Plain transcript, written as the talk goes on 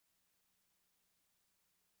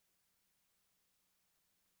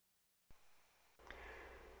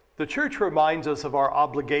The church reminds us of our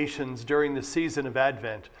obligations during the season of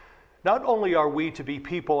Advent. Not only are we to be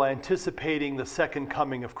people anticipating the second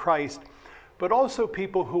coming of Christ, but also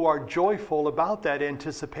people who are joyful about that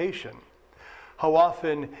anticipation. How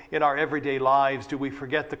often in our everyday lives do we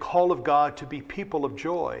forget the call of God to be people of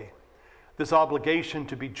joy? This obligation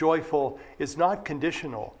to be joyful is not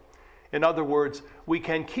conditional. In other words, we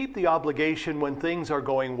can keep the obligation when things are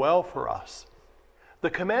going well for us. The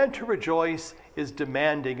command to rejoice is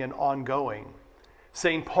demanding and ongoing.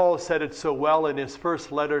 St. Paul said it so well in his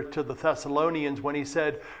first letter to the Thessalonians when he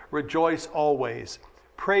said, "Rejoice always,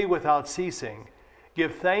 pray without ceasing,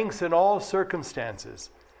 give thanks in all circumstances.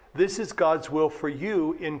 This is God's will for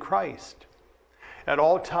you in Christ." At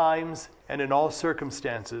all times and in all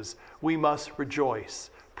circumstances, we must rejoice,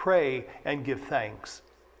 pray, and give thanks.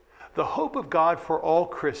 The hope of God for all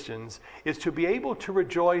Christians is to be able to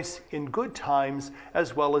rejoice in good times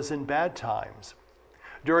as well as in bad times.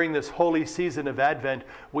 During this holy season of Advent,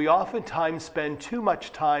 we oftentimes spend too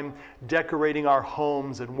much time decorating our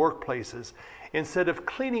homes and workplaces instead of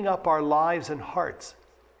cleaning up our lives and hearts.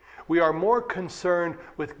 We are more concerned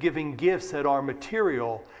with giving gifts that are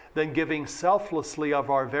material than giving selflessly of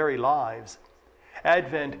our very lives.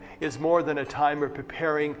 Advent is more than a time of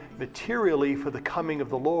preparing materially for the coming of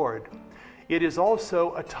the Lord. It is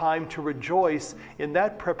also a time to rejoice in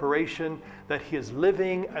that preparation that He is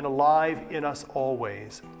living and alive in us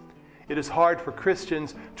always. It is hard for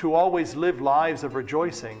Christians to always live lives of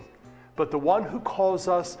rejoicing, but the one who calls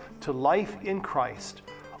us to life in Christ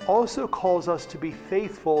also calls us to be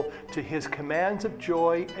faithful to His commands of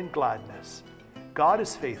joy and gladness. God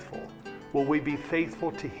is faithful. Will we be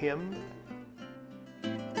faithful to Him?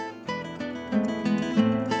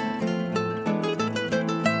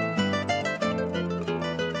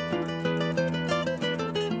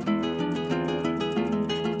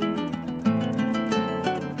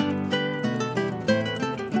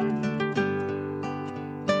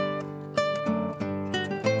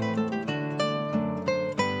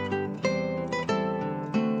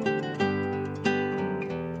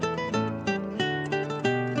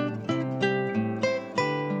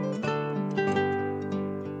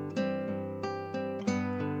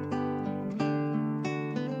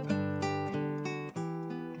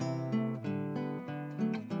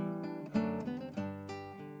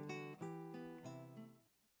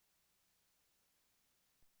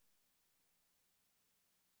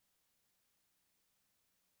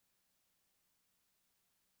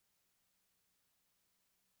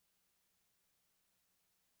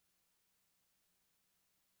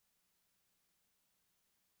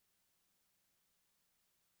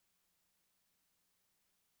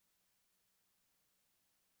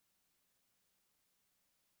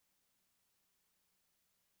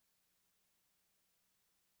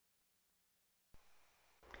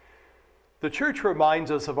 The church reminds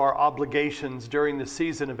us of our obligations during the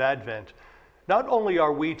season of Advent. Not only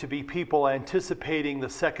are we to be people anticipating the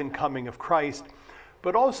second coming of Christ,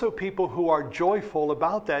 but also people who are joyful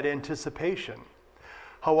about that anticipation.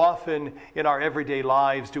 How often in our everyday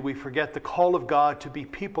lives do we forget the call of God to be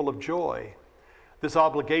people of joy? This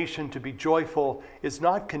obligation to be joyful is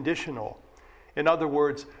not conditional. In other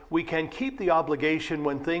words, we can keep the obligation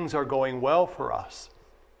when things are going well for us.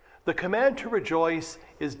 The command to rejoice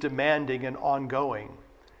is demanding and ongoing.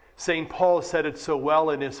 St. Paul said it so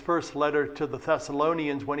well in his first letter to the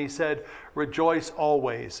Thessalonians when he said, "Rejoice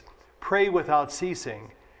always, pray without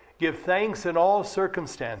ceasing, give thanks in all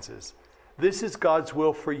circumstances. This is God's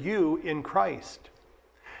will for you in Christ."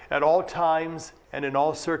 At all times and in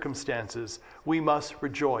all circumstances, we must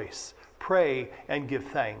rejoice, pray, and give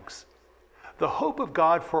thanks. The hope of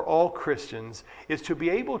God for all Christians is to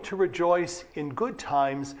be able to rejoice in good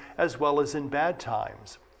times as well as in bad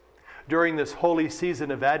times. During this holy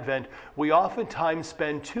season of Advent, we oftentimes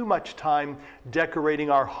spend too much time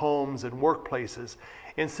decorating our homes and workplaces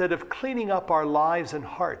instead of cleaning up our lives and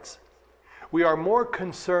hearts. We are more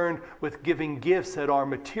concerned with giving gifts that are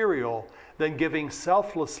material than giving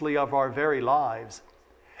selflessly of our very lives.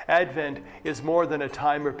 Advent is more than a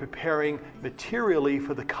time of preparing materially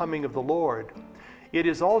for the coming of the Lord. It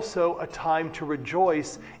is also a time to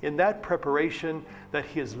rejoice in that preparation that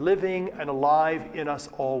He is living and alive in us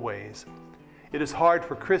always. It is hard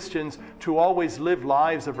for Christians to always live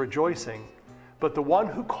lives of rejoicing, but the one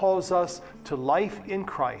who calls us to life in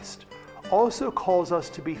Christ also calls us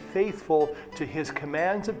to be faithful to His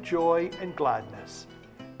commands of joy and gladness.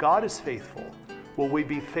 God is faithful. Will we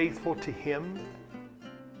be faithful to Him?